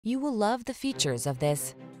You will love the features of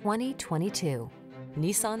this 2022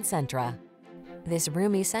 Nissan Sentra. This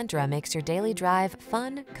roomy Sentra makes your daily drive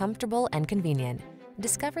fun, comfortable, and convenient.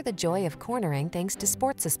 Discover the joy of cornering thanks to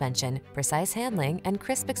sport suspension, precise handling, and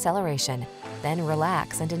crisp acceleration. Then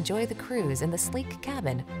relax and enjoy the cruise in the sleek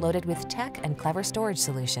cabin loaded with tech and clever storage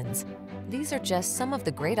solutions. These are just some of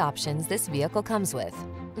the great options this vehicle comes with: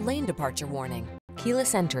 lane departure warning,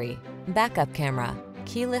 keyless entry, backup camera,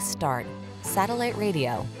 keyless start, satellite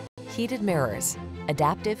radio, heated mirrors,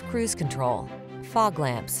 adaptive cruise control, fog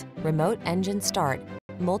lamps, remote engine start,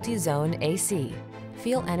 multi-zone AC.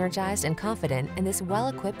 Feel energized and confident in this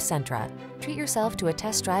well-equipped Sentra. Treat yourself to a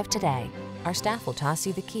test drive today. Our staff will toss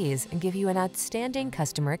you the keys and give you an outstanding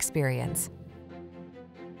customer experience.